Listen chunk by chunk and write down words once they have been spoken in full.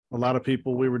a lot of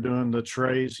people, we were doing the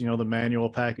trays, the manual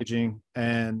packaging.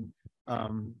 And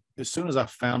as soon as I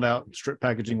found out strip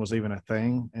packaging was even a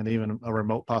thing and even a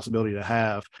remote possibility to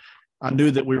have, I knew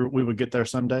that we would get there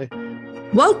someday.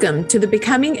 Welcome to the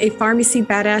Becoming a Pharmacy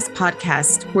Badass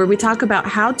podcast, where we talk about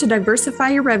how to diversify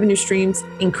your revenue streams,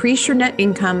 increase your net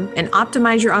income, and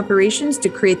optimize your operations to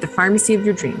create the pharmacy of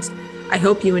your dreams. I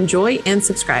hope you enjoy and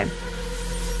subscribe.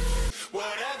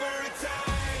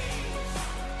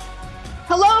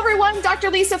 Hello, everyone. Dr.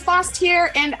 Lisa Fost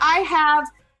here, and I have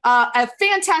a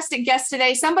fantastic guest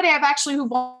today, somebody I've actually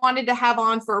wanted to have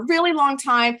on for a really long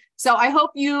time. So I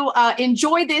hope you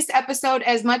enjoy this episode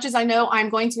as much as I know I'm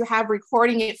going to have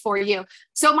recording it for you.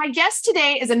 So my guest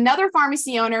today is another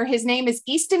pharmacy owner. His name is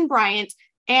Easton Bryant,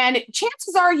 and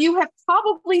chances are you have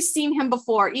probably seen him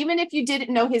before, even if you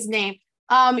didn't know his name.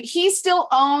 He still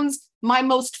owns my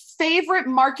most favorite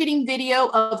marketing video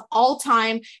of all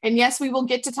time. And yes, we will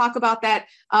get to talk about that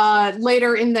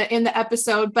later in the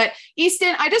episode. But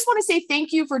Easton, I just want to say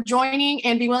thank you for joining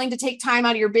and be willing to take time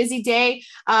out of your busy day.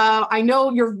 I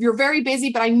know you're very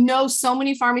busy, but I know so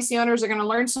many pharmacy owners are going to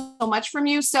learn so much from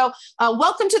you. So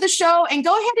welcome to the show, and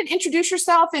go ahead and introduce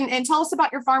yourself and tell us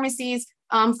about your pharmacies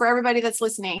for everybody that's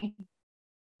listening.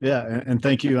 Yeah, and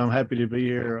thank you. I'm happy to be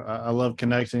here. I love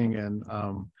connecting and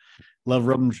love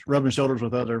rubbing shoulders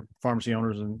with other pharmacy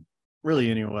owners, and really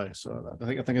anyway. So I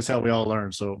think it's how we all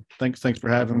learn. So thanks for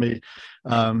having me.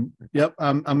 Yep,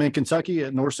 I'm in Kentucky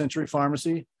at North Century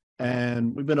Pharmacy,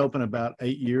 and we've been open about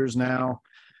 8 years now.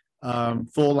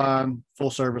 Full line, full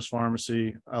service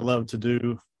pharmacy. I love to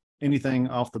do anything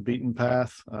off the beaten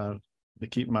path to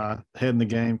keep my head in the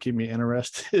game, keep me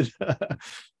interested.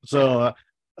 So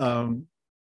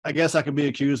I guess I could be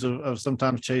accused of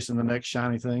sometimes chasing the next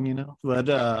shiny thing,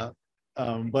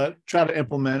 but try to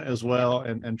implement as well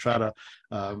and try to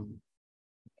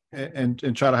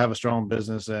and try to have a strong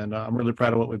business. And I'm really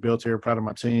proud of what we built here, proud of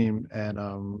my team,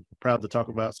 and proud to talk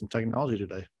about some technology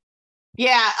today.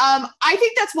 Yeah, I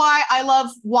think that's why I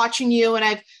love watching you,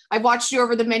 and I've watched you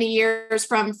over the many years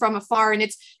from afar, and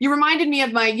you reminded me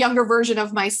of my younger version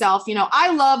of myself.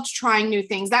 I loved trying new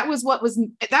things. That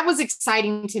was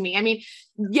exciting to me. I mean,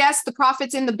 yes, the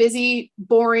profit's in the busy,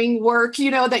 boring work,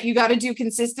 that you got to do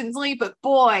consistently. But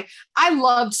boy, I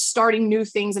loved starting new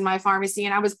things in my pharmacy,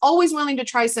 and I was always willing to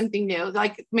try something new.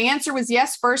 Like, my answer was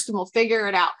yes first, and we'll figure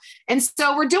it out. And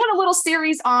so we're doing a little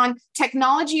series on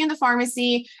technology in the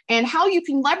pharmacy and how you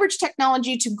can leverage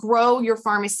technology to grow your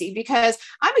pharmacy, because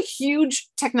I'm a huge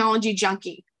technology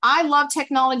junkie. I love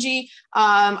technology.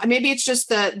 Maybe it's just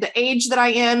the age that I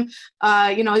am.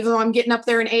 Even though I'm getting up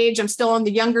there in age, I'm still on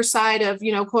the younger side of,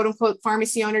 quote unquote,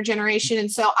 pharmacy owner generation. And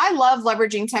so I love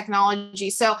leveraging technology.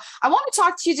 So I want to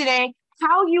talk to you today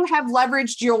how you have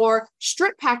leveraged your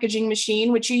strip packaging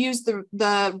machine, which you use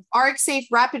the RxSafe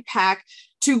Rapid Pack,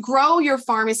 to grow your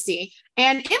pharmacy,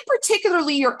 and in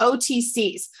particularly your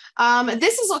OTCs.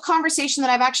 This is a conversation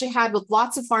that I've actually had with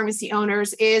lots of pharmacy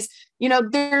owners is,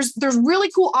 there's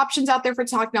really cool options out there for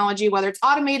technology, whether it's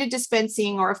automated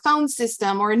dispensing or a phone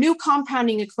system or a new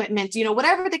compounding equipment,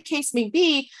 whatever the case may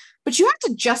be. But you have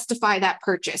to justify that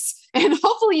purchase. And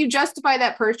hopefully you justify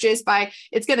that purchase by,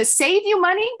 it's going to save you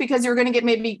money because you're going to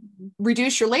maybe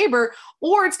reduce your labor,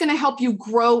 or it's going to help you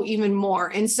grow even more.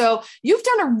 And so you've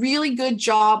done a really good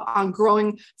job on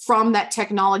growing from that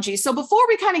technology. So before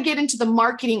we kind of get into the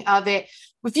marketing of it,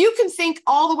 if you can think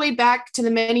all the way back to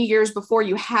the many years before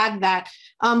you had that,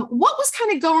 what was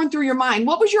kind of going through your mind?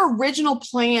 What was your original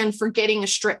plan for getting a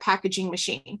strip packaging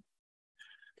machine?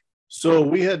 So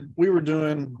we were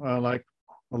doing like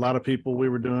a lot of people, we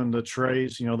were doing the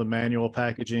trays, the manual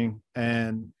packaging.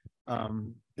 And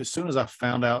as soon as I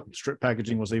found out strip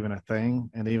packaging was even a thing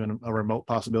and even a remote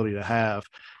possibility to have,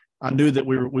 I knew that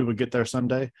we would get there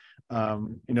someday.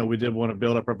 We did want to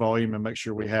build up our volume and make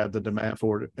sure we had the demand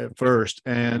for it at first.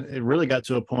 And it really got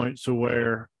to a point to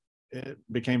where it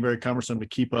became very cumbersome to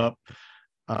keep up,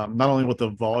 not only with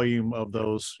the volume of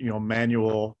those,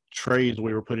 manual trays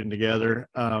we were putting together,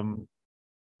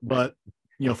 but,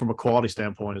 from a quality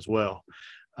standpoint as well.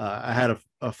 I had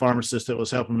a pharmacist that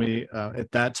was helping me at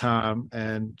that time,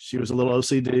 and she was a little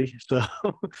OCD. So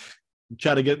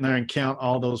try to get in there and count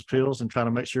all those pills and try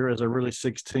to make sure there's really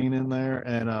 16 in there.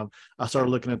 And I started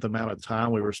looking at the amount of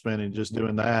time we were spending just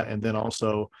doing that. And then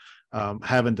also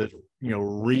having to,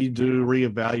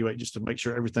 reevaluate just to make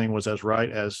sure everything was as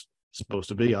right as supposed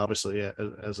to be, obviously,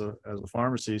 as a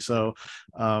pharmacy. So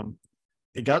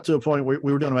it got to a point where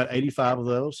we were doing about 85 of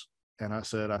those. And I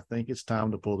said, I think it's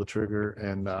time to pull the trigger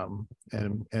and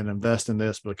invest in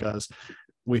this, because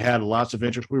we had lots of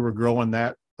interest. We were growing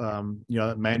that,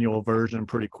 that manual version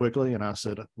pretty quickly. And I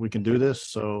said, we can do this.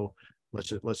 So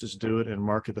let's just do it and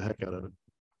market the heck out of it.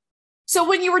 So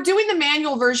when you were doing the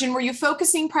manual version, were you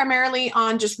focusing primarily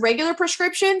on just regular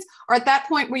prescriptions, or at that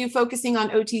point, were you focusing on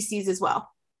OTCs as well?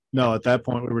 No, at that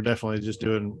point, we were definitely just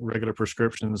doing regular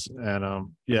prescriptions. And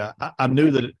I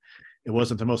knew that it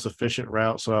wasn't the most efficient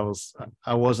route. So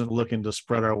I wasn't looking to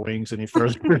spread our wings any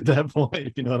further at that point,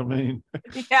 if you know what I mean.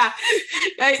 Yeah,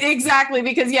 exactly.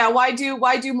 Because why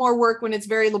do more work when it's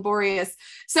very laborious?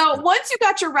 So once you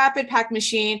got your rapid pack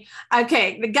machine,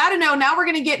 okay, got to know, now we're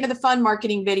going to get into the fun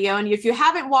marketing video. And if you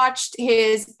haven't watched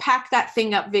his pack that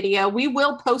thing up video, we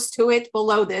will post to it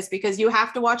below this, because you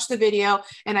have to watch the video.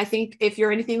 And I think if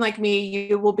you're anything like me,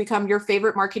 you will become your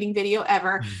favorite marketing video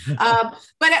ever.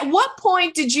 But at what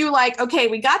point did you okay,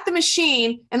 we got the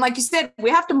machine, and like you said, we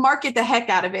have to market the heck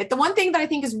out of it. The one thing that I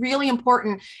think is really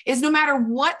important is no matter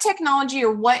what technology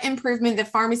or what improvement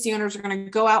that pharmacy owners are going to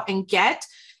go out and get,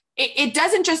 it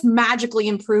doesn't just magically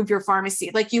improve your pharmacy.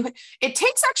 It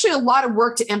takes actually a lot of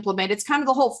work to implement. It's kind of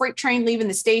the whole freight train leaving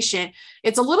the station.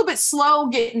 It's a little bit slow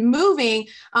getting moving,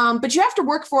 but you have to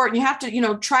work for it, and you have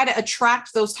to, try to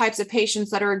attract those types of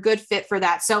patients that are a good fit for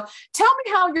that. So tell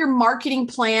me how your marketing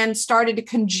plan started to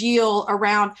congeal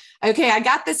around, okay, I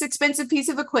got this expensive piece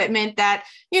of equipment that,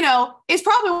 is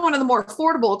probably one of the more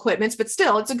affordable equipments, but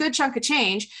still it's a good chunk of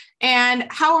change. And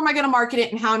how am I going to market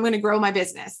it, and how I'm going to grow my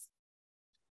business?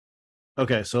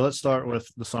 Okay, so let's start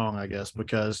with the song, I guess,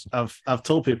 because I've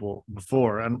told people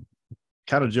before, I'm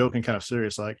kind of joking, kind of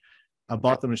serious, like I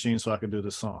bought the machine so I could do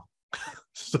this song.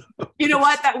 So, you know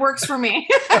what? That works for me.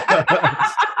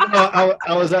 I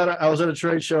was at a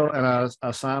trade show, and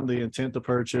I signed the intent to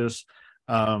purchase.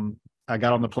 I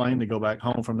got on the plane to go back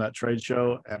home from that trade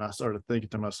show, and I started thinking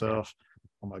to myself,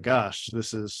 oh my gosh,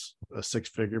 this is a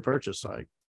 6-figure purchase. Like,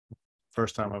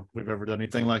 first time we've ever done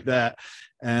anything like that.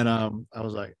 And I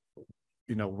was like,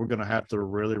 we're going to have to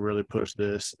really, really push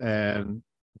this. And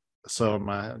so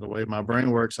the way my brain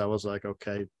works, I was like,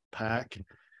 okay, pack,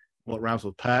 what rhymes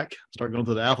with pack? Start going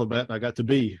through the alphabet, and I got to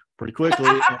B pretty quickly.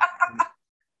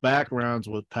 Back rounds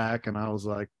with pack, and I was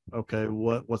like, okay,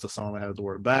 what's a song that has the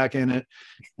word back in it?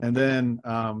 And then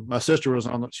my sister was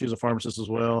she's a pharmacist as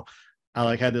well.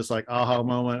 I had this aha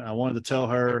moment. I wanted to tell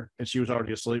her, and she was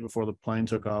already asleep before the plane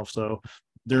took off. So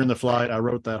during the flight, I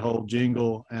wrote that whole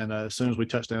jingle, and as soon as we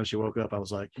touched down, she woke up. I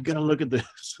was like, "You gotta look at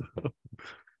this."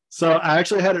 So I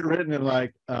actually had it written in I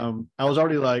was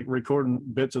already recording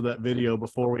bits of that video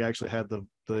before we actually had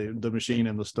the machine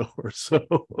in the store. So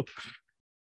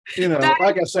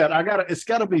like I said, it's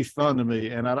gotta be fun to me,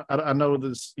 and I know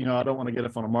this. I don't want to get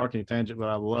off on a marketing tangent, but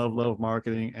I love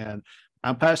marketing, and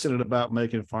I'm passionate about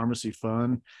making pharmacy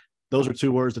fun. Those are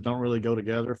two words that don't really go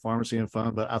together, pharmacy and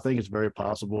fun, but I think it's very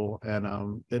possible,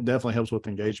 and it definitely helps with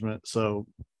engagement. So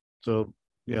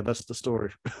yeah, that's the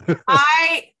story.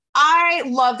 I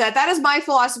love that. That is my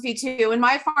philosophy too. In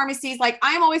my pharmacies,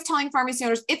 I'm always telling pharmacy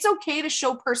owners, it's okay to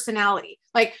show personality.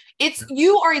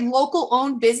 You are a local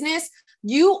owned business.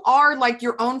 You are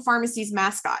your own pharmacy's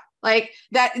mascot.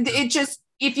 It just,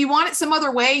 if you want it some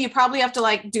other way, you probably have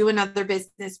to do another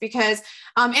business, because,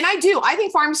 and I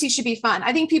think pharmacy should be fun.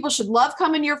 I think people should love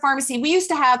coming to your pharmacy. We used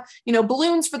to have,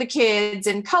 balloons for the kids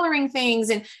and coloring things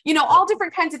and, all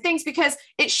different kinds of things, because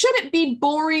it shouldn't be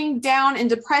boring, down, and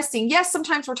depressing. Yes,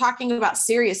 sometimes we're talking about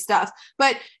serious stuff,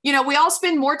 but, we all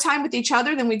spend more time with each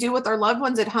other than we do with our loved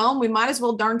ones at home. We might as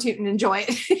well darn toot and enjoy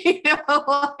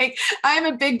it. I'm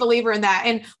a big believer in that.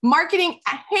 And marketing,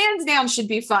 hands down, should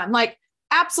be fun.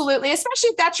 Absolutely,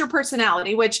 especially if that's your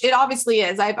personality, which it obviously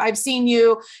is. I've seen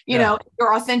you,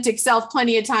 your authentic self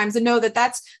plenty of times, and know that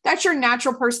that's your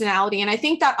natural personality. And I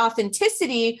think that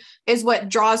authenticity is what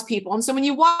draws people. And so when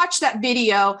you watch that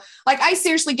video, I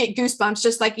seriously get goosebumps,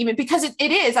 just even because it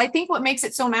is. I think what makes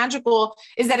it so magical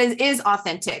is that it is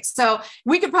authentic. So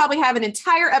we could probably have an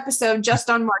entire episode just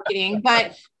on marketing,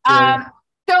 but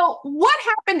so what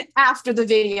happened after the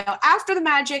video, after the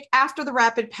magic, after the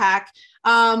rapid pack?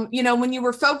 When you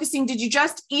were focusing, did you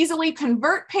just easily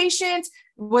convert patients?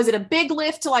 Was it a big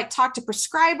lift to talk to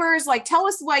prescribers? Tell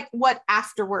us what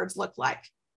afterwards looked like.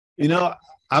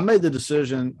 I made the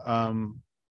decision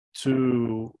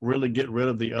to really get rid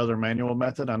of the other manual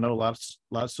method. I know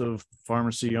lots of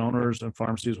pharmacy owners and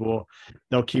pharmacies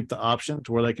they'll keep the option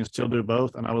to where they can still do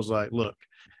both. And I was like, look,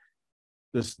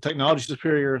 this technology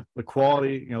superior, the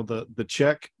quality, the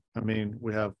check. I mean,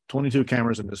 we have 22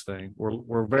 cameras in this thing.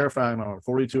 We're verifying on a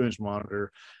 42-inch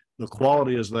monitor. The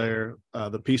quality is there.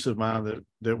 The peace of mind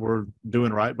that we're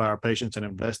doing right by our patients and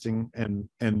investing in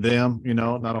them,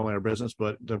 not only our business,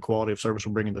 but the quality of service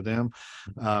we're bringing to them.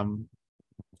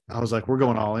 I was like, we're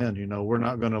going all in, we're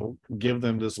not going to give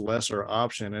them this lesser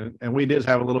option. And we did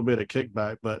have a little bit of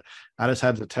kickback, but I just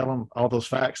had to tell them all those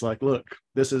facts. Like, look,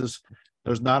 there's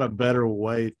not a better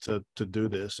way to do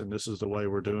this. And this is the way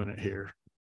we're doing it here.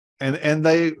 And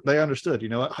they understood,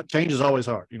 change is always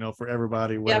hard, for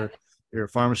everybody, whether Yep. you're a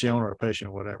pharmacy owner or a patient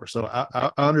or whatever. So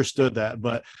I understood that,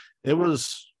 but it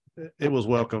was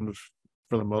welcomed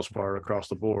for the most part across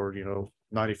the board,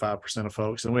 95% of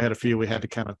folks. And we had a few we had to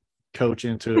kind of coach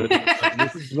into it. Like,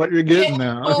 this is what you're getting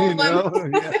now,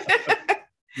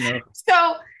 Yeah.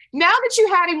 So now that you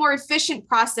had a more efficient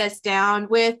process down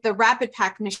with the rapid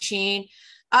pack machine,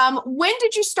 when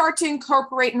did you start to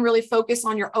incorporate and really focus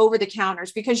on your over the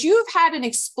counters? Because you've had an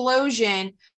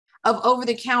explosion of over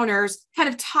the counters kind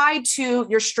of tied to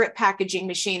your strip packaging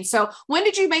machine. So when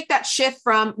did you make that shift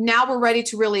from now we're ready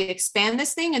to really expand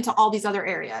this thing into all these other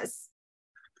areas?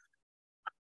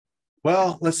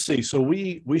 Well, let's see. So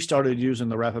we started using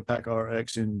the Rapid Pack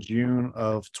RX in June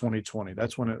of 2020.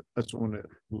 That's when it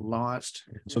launched.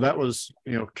 So that was,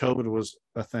 COVID was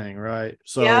a thing, right?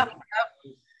 So Yeah.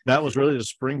 that was really the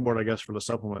springboard, I guess, for the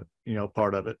supplement,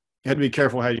 part of it. You had to be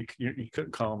careful how you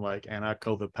couldn't call them like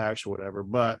anti-COVID packs or whatever,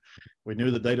 but we knew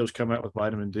the data was coming out with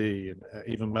vitamin D and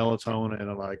even melatonin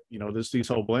and like, these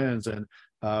whole blends. And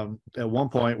at one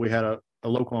point we had a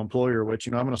local employer, which,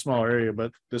 I'm in a small area,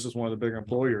 but this is one of the bigger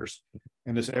employers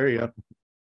in this area.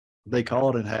 They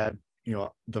called and had,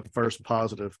 the first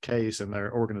positive case in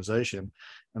their organization.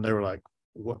 And they were like,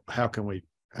 how can we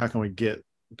get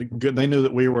the good? They knew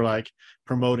that we were like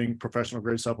promoting professional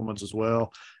grade supplements as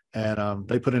well. And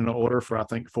they put in an order for, I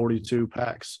think, 42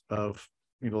 packs of,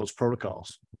 those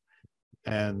protocols.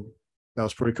 And that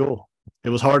was pretty cool. It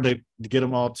was hard to get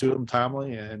them all to them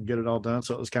timely and get it all done.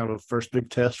 So it was kind of a first big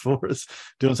test for us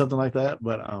doing something like that.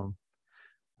 But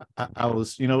I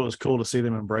was, it was cool to see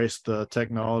them embrace the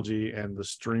technology and the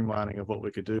streamlining of what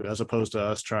we could do, as opposed to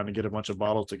us trying to get a bunch of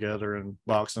bottles together and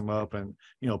box them up and,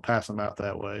 pass them out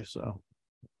that way. So.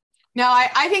 No,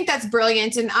 I think that's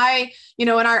brilliant. And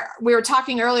we were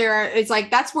talking earlier, it's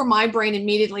like, that's where my brain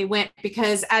immediately went,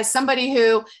 because as somebody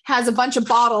who has a bunch of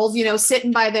bottles,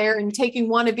 sitting by there and taking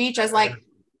one of each, I was like,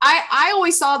 I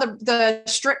always saw the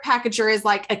strip packager as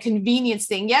like a convenience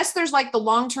thing. Yes, there's like the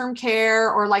long-term care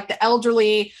or like the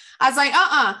elderly. I was like,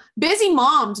 busy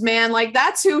moms, man. Like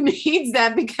that's who needs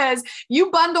them, because you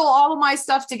bundle all of my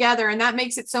stuff together and that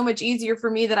makes it so much easier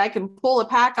for me that I can pull a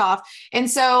pack off.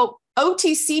 And so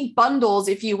OTC bundles,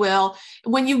 if you will,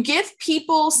 when you give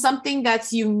people something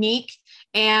that's unique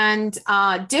and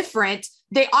different,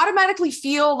 they automatically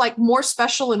feel like more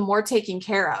special and more taken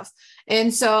care of.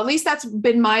 And so at least that's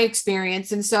been my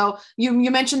experience. And so you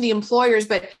mentioned the employers,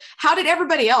 but how did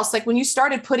everybody else, like when you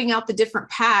started putting out the different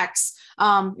packs,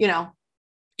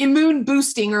 immune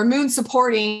boosting or immune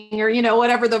supporting, or,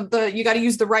 whatever you got to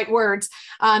use the right words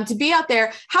to be out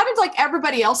there. How did like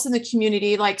everybody else in the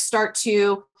community like start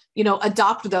to,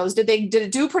 adopt those? Did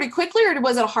it do pretty quickly, or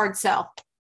was it a hard sell?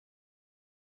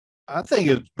 I think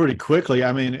it's pretty quickly.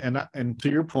 I mean, and to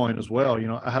your point as well,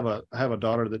 I have a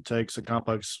daughter that takes a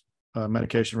complex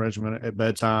medication regimen at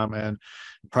bedtime, and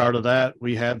prior to that,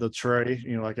 we had the tray.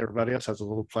 Like everybody else has a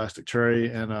little plastic tray,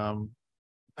 and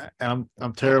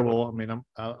I'm terrible. I mean,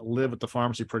 I live at the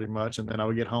pharmacy pretty much, and then I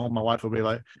would get home, my wife would be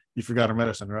like, "You forgot her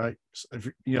medicine, right?"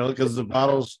 Because the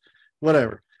bottles,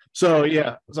 whatever. So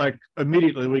yeah, it's like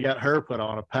immediately we got her put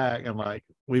on a pack, and like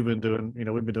we've been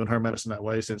doing her medicine that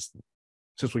way since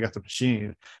we got the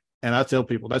machine. And I tell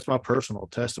people that's my personal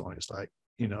testimony. It's like,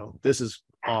 this is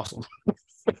awesome.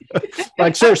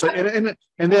 Like seriously.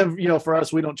 And then, for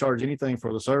us, we don't charge anything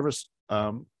for the service.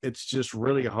 It's just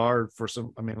really hard for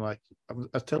some. I mean, like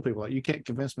I tell people, like, you can't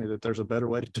convince me that there's a better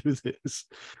way to do this.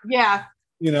 Yeah.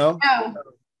 Yeah.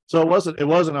 So it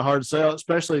wasn't a hard sell,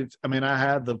 especially, I mean, I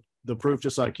had the proof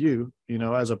just like you,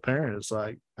 as a parent. It's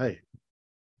like, hey,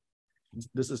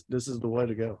 this is the way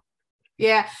to go.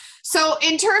 Yeah. So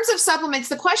in terms of supplements,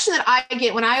 the question that I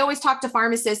get when I always talk to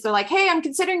pharmacists, they're like, hey, I'm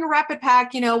considering a rapid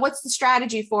pack, what's the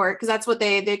strategy for it? Because that's what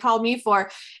they called me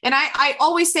for. And I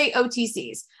always say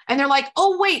OTCs, and they're like,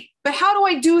 oh, wait, but how do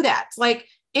I do that? Like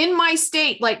in my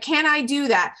state, like, can I do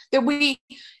that?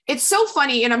 It's so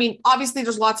funny. And I mean, obviously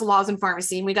there's lots of laws in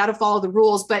pharmacy and we got to follow the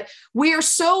rules, but we are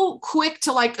so quick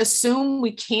to like assume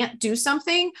we can't do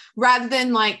something rather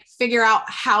than like figure out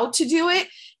how to do it.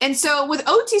 And so with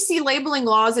OTC labeling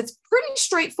laws, it's pretty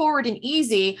straightforward and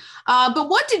easy. But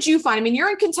what did you find? I mean,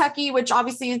 you're in Kentucky, which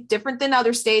obviously is different than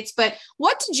other states, but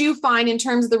what did you find in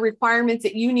terms of the requirements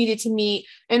that you needed to meet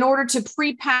in order to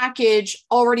pre-package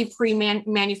already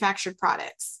pre-manufactured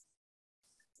products?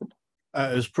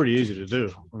 It's pretty easy to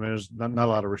do. I mean, there's not a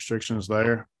lot of restrictions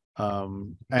there.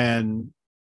 And,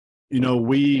 you know,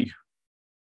 I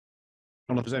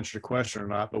don't know if this answers your question or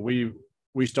not, but we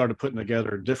started putting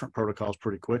together different protocols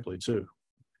pretty quickly too,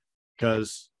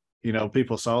 because, you know,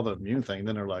 people saw the immune thing,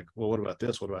 then they're like, well, what about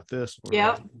this? What about this?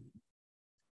 Yeah.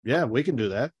 Yeah, we can do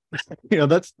that. You know,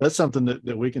 that's something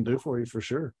that we can do for you for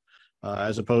sure.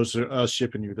 As opposed to us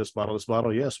shipping you this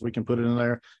bottle. Yes, we can put it in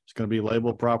there. It's going to be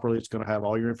labeled properly. It's going to have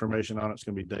all your information on it. It's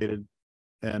going to be dated.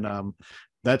 And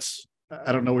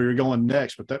I don't know where you're going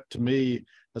next, but that, to me,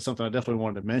 that's something I definitely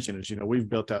wanted to mention is, you know, we've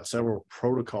built out several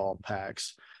protocol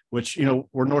packs, which, you know,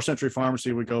 we're North Century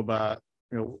Pharmacy. We go by,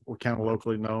 you know, we're kind of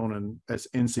locally known and as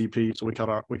NCP. So we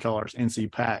call ours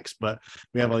NC packs, but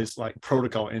we have all these like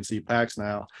protocol NC packs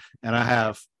now. And I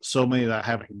have so many that I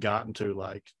haven't gotten to,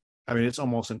 like, I mean, it's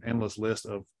almost an endless list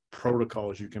of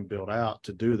protocols you can build out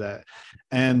to do that.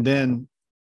 And then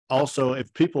also,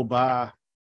 if people buy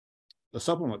the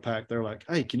supplement pack, they're like,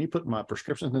 hey, can you put my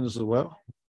prescriptions in this as well?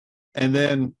 And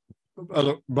then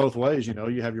both ways, you know,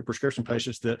 you have your prescription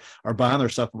patients that are buying their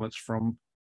supplements from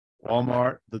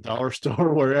Walmart, the dollar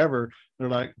store, wherever. They're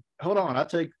like, hold on, I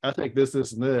take this,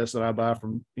 and this that I buy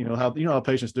from, you know how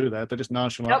patients do that. They just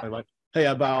nonchalantly like, hey,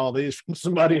 I buy all these from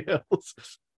somebody else.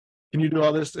 Can you do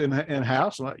all this in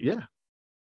house? I'm like, yeah,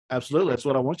 absolutely. That's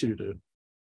what I want you to do.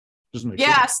 Just make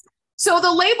Yes. sense. So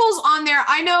the labels on there,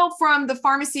 I know from the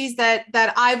pharmacies that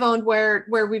I've owned where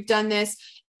we've done this,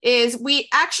 is we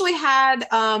actually had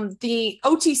the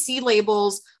OTC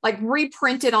labels like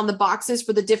reprinted on the boxes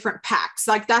for the different packs.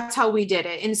 Like that's how we did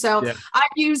it. And so I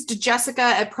used Jessica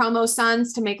at Promo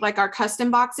Sons to make like our custom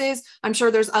boxes. I'm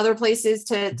sure there's other places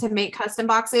to make custom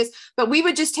boxes, but we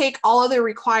would just take all of the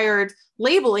required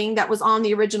labeling that was on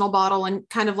the original bottle and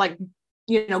kind of like,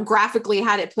 you know, graphically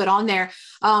had it put on there.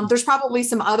 There's probably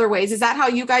some other ways. Is that how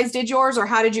you guys did yours, or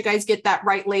how did you guys get that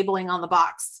right labeling on the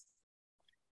box?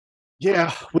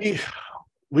 Yeah,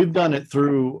 we've done it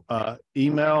through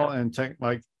email and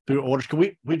like through orders.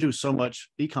 We do so much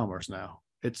e-commerce now.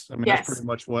 That's pretty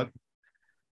much what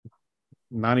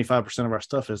 95% of our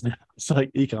stuff is now. It's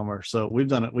like e-commerce. So we've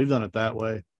done it that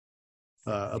way.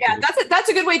 That's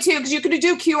a good way too, because you could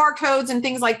do QR codes and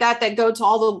things like that go to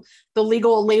all the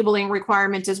legal labeling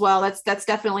requirements as well. That's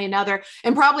definitely another.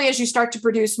 And probably as you start to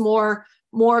produce more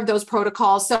of those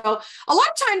protocols. So a lot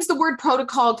of times the word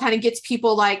protocol kind of gets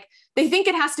people like, they think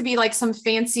it has to be like some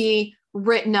fancy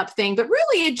written up thing, but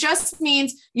really it just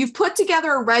means you've put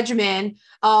together a regimen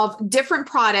of different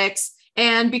products.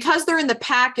 And because they're in the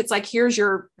pack, it's like, here's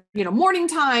your, you know, morning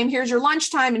time, here's your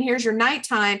lunchtime, and here's your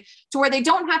nighttime, to where they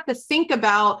don't have to think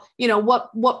about, you know,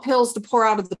 what pills to pour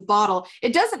out of the bottle.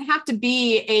 It doesn't have to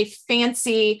be a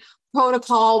fancy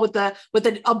protocol with a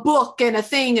book and a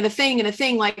thing and a thing and a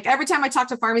thing. Like every time I talk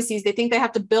to pharmacies, they think they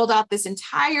have to build out this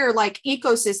entire like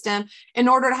ecosystem in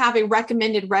order to have a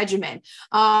recommended regimen.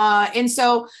 And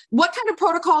so what kind of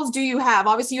protocols do you have?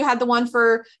 Obviously you had the one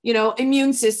for, you know,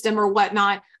 immune system or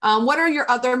whatnot. What are your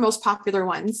other most popular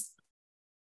ones?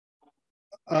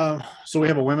 So we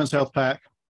have a women's health pack.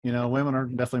 You know, women are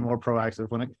definitely more proactive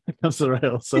when it comes to their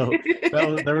health. So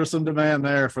there was some demand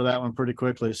there for that one pretty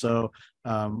quickly. So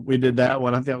we did that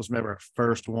one. I think that was maybe our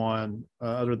first one,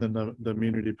 other than the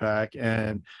immunity pack.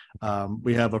 And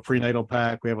we have a prenatal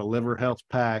pack. We have a liver health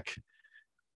pack.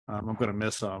 I'm going to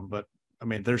miss some, but I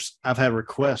mean, I've had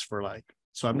requests for like,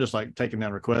 so I'm just like taking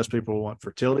down requests. People want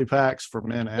fertility packs for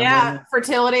men and women.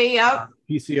 Fertility. Yep.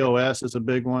 PCOS is a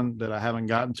big one that I haven't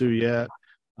gotten to yet.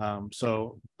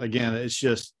 So again, it's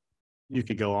just, you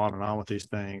could go on and on with these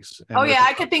things. And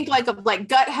I could think like of like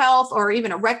gut health or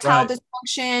even erectile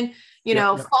dysfunction,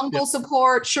 fungal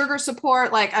support, sugar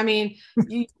support. Like, I mean,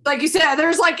 like you said,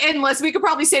 there's like endless. We could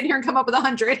probably sit here and come up with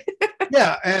 100.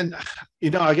 Yeah. And,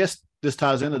 I guess this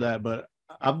ties into that, but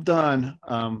I've done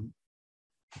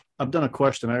a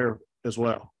questionnaire as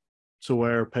well, to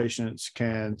where patients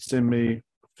can send me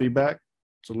feedback.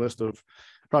 It's a list of,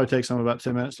 probably takes them about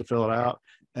 10 minutes to fill it out.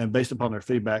 And based upon their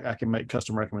feedback, I can make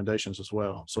custom recommendations as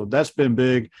well. So that's been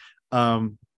big.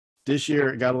 This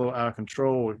year it got a little out of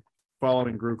control.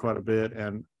 Following grew quite a bit,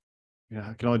 and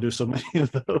I can only do so many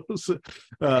of those.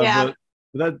 But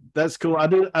that's cool.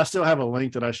 I still have a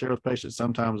link that I share with patients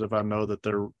sometimes if I know that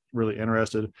they're really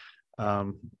interested.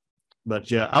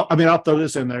 But yeah, I'll throw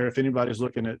this in there. If anybody's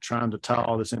looking at trying to tie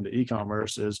all this into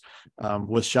e-commerce, is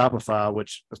with Shopify,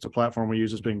 which is the platform we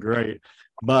use, has been great.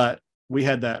 But we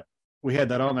had that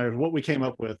on there. What we came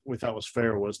up with, we thought was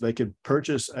fair, was they could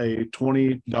purchase a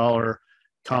 $20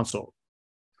 consult.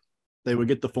 They would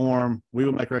get the form. We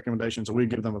would make recommendations, and we'd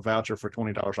give them a voucher for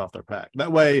 $20 off their pack.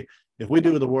 That way, if we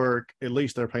do the work, at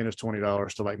least they're paying us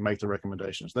 $20 to like make the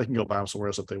recommendations. They can go buy them somewhere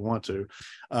else if they want to.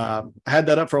 I had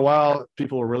that up for a while.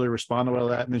 People were really responding well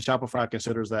to that. And then Shopify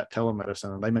considers that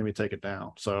telemedicine, and they made me take it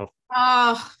down. So,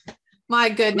 oh my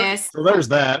goodness. So there's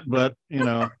that, but you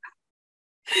know.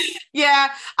 Yeah,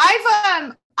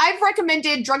 I've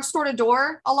recommended drugstore to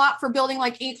door a lot for building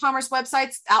like e-commerce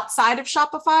websites outside of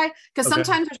Shopify, because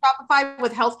sometimes with Shopify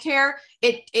with healthcare,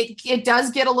 it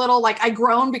does get a little like, I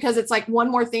groan because it's like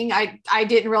one more thing. I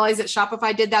didn't realize that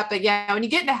Shopify did that, but yeah, when you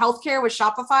get into healthcare with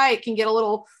Shopify, it can get a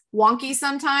little wonky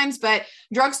sometimes, but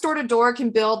drugstore to door can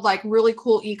build like really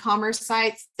cool e-commerce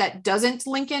sites that doesn't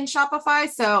link in Shopify.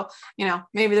 So, you know,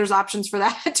 maybe there's options for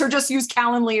that, or just use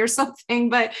Calendly or something,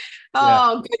 but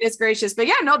goodness gracious. But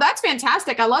yeah, no, that's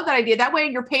fantastic. I love that idea. That way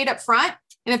you're paid up front.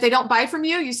 And if they don't buy from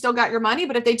you, you still got your money.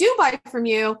 But if they do buy from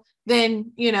you,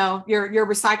 then, you know, you're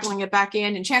recycling it back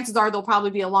in, and chances are they'll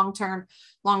probably be a long-term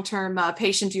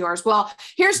patient of yours. Well,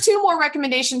 here's 2 more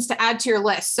recommendations to add to your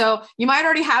list. So you might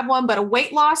already have one, but a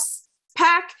weight loss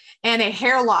pack and a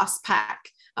hair loss pack.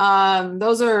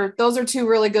 Those are 2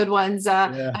 really good ones. I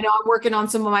know I'm working on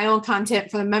some of my own content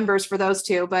for the members for those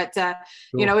 2, but cool.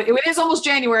 You know, it is almost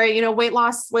January. You know, weight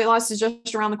loss is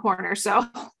just around the corner. So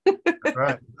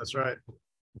that's right.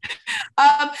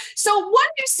 So what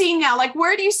do you see now? Like,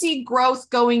 where do you see growth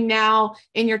going now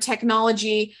in your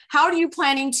technology? How are you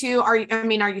planning to, are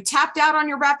you tapped out on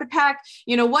your rapid pack?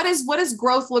 You know, what does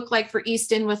growth look like for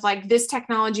Easton with like this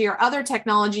technology or other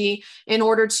technology in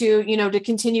order to, you know, to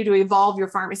continue to evolve your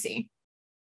pharmacy?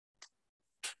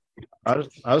 I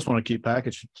just want to keep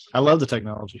packaging. I love the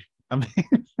technology. I mean,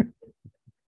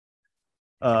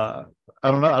 I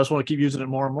don't know. I just want to keep using it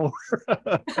more and more.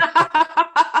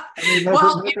 I mean,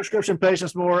 more prescription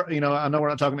patients, more, you know, I know we're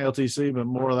not talking LTC, but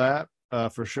more of that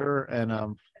for sure. And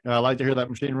I like to hear that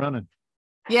machine running.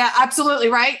 Yeah, absolutely.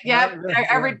 Right. Yeah.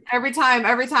 Every time.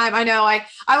 I know. I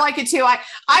like it too.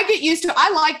 I get used to it.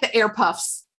 I like the air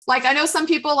puffs. Like, I know some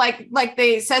people like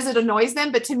they says it annoys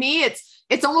them, but to me,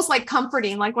 it's almost like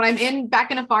comforting. Like when I'm back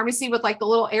in a pharmacy with like the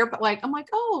little air, but like, I'm like,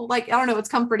 oh, like, I don't know, it's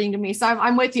comforting to me. So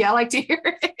I'm with you. I like to hear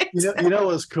it. You know,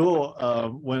 what's cool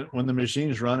when the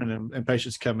machine's running and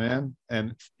patients come in,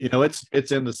 and, you know,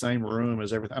 it's in the same room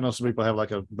as everything. I know some people have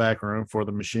like a back room for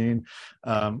the machine.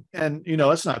 And, you know,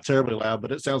 it's not terribly loud,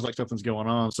 but it sounds like something's going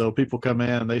on. So people come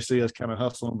in, they see us kind of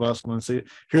hustling, bustling, and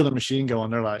hear the machine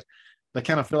going. They're like, they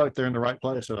kind of feel like they're in the right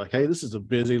place. They're like, hey, this is a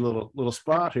busy little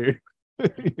spot here.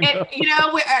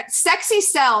 Sexy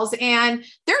sells, and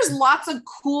there's lots of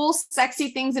cool, sexy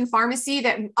things in pharmacy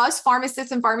that us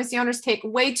pharmacists and pharmacy owners take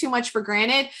way too much for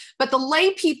granted, but the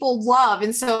lay people love.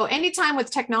 And so anytime with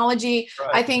technology, right,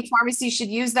 I think pharmacy should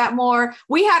use that more.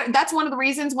 That's one of the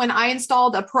reasons when I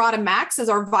installed a Parata Max as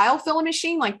our vial filling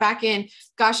machine, like back in,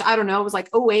 gosh, I don't know, it was like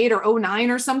 08 or 09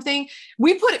 or something.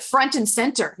 We put it front and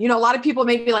center. You know, a lot of people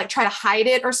maybe like try to hide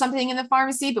it or something in the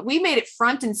pharmacy, but we made it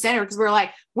front and center because we're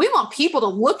like, we want people to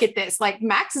look at this. Like,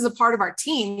 Max is a part of our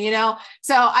team, you know?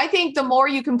 So I think the more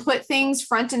you can put things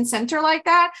front and center like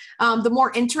that, the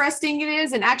more interesting it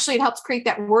is. And actually it helps create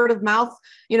that word of mouth,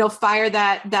 you know, fire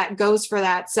that goes for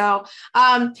that. So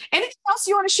anything else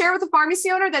you want to share with a pharmacy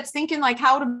owner that's thinking like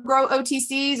how to grow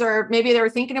OTCs, or maybe they were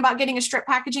thinking about getting a strip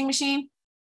packaging machine?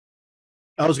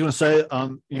 I was going to say,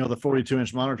 you know, the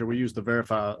 42-inch monitor, we use to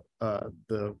verify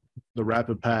the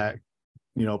rapid pack,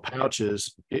 you know,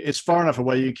 pouches. It's far enough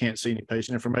away you can't see any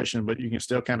patient information, but you can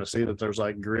still kind of see that there's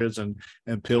like grids and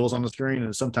pills on the screen.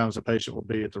 And sometimes the patient will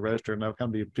be at the register and they'll kind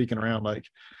of be peeking around like,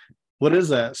 what is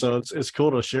that? So it's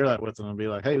cool to share that with them and be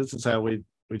like, hey, this is how we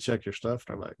check your stuff.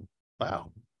 And they're like,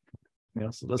 wow. Yeah,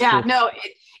 so that's cool. No,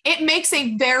 it makes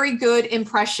a very good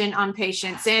impression on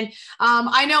patients. And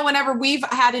I know whenever we've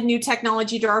added new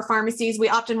technology to our pharmacies, we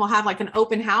often will have like an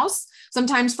open house,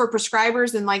 sometimes for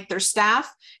prescribers and like their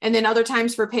staff, and then other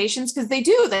times for patients, because they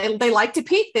like to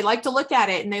peek, they like to look at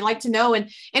it, and they like to know. And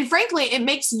frankly, it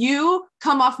makes you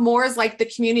come off more as like the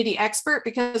community expert,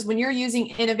 because when you're using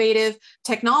innovative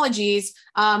technologies,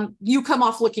 you come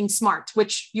off looking smart,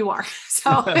 which you are.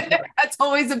 So that's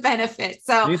always a benefit.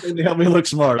 So anything to help me look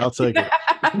smart, I'll take it.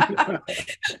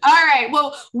 All right.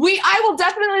 Well, I will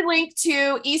definitely link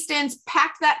to Easton's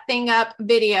Pack That Thing Up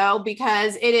video,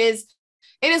 because it is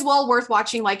well worth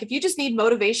watching. Like, if you just need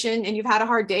motivation and you've had a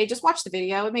hard day, just watch the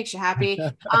video. It makes you happy.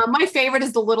 My favorite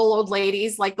is the little old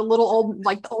ladies, like the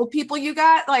old people you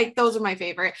got, like those are my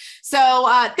favorite.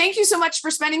 So thank you so much for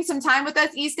spending some time with us,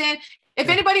 Easton. If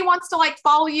anybody wants to like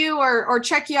follow you or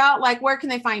check you out, like where can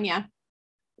they find you?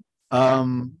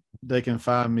 They can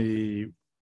find me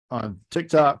on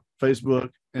TikTok, Facebook,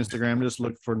 Instagram, just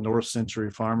look for North Century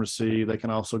Pharmacy. They can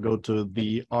also go to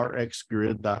the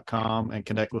rxgrid.com and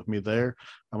connect with me there.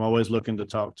 I'm always looking to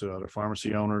talk to other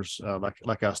pharmacy owners,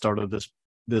 like I started this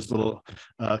little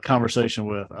conversation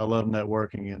with. I love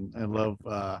networking and love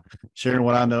sharing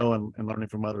what I know and learning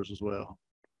from others as well.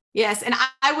 Yes. And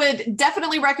I would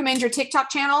definitely recommend your TikTok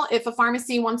channel if a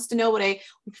pharmacy wants to know what a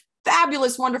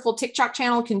fabulous, wonderful TikTok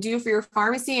channel can do for your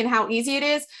pharmacy and how easy it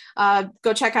is.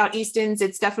 Go check out Easton's.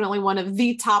 It's definitely one of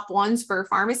the top ones for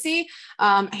pharmacy,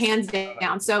 hands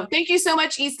down. So thank you so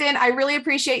much, Easton. I really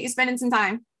appreciate you spending some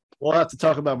time. We'll have to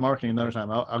talk about marketing another time.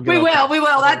 We will.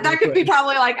 That could be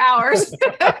probably like hours.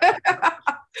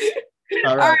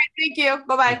 All right. Thank you.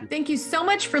 Bye-bye. Thank you so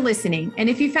much for listening. And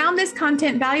if you found this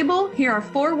content valuable, here are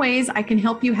 4 ways I can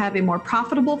help you have a more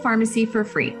profitable pharmacy for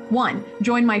free. 1,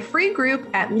 join my free group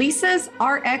at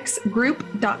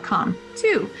lisasrxgroup.com.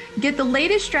 2, get the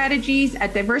latest strategies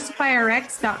at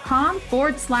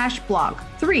diversifyrx.com/blog.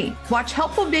 3, watch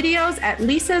helpful videos at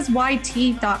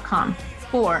lisasyt.com.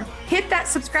 4, hit that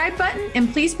subscribe button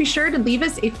and please be sure to leave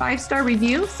us a 5-star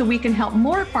review so we can help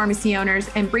more pharmacy owners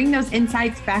and bring those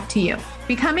insights back to you.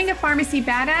 Becoming a Pharmacy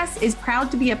Badass is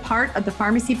proud to be a part of the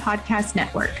Pharmacy Podcast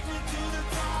Network.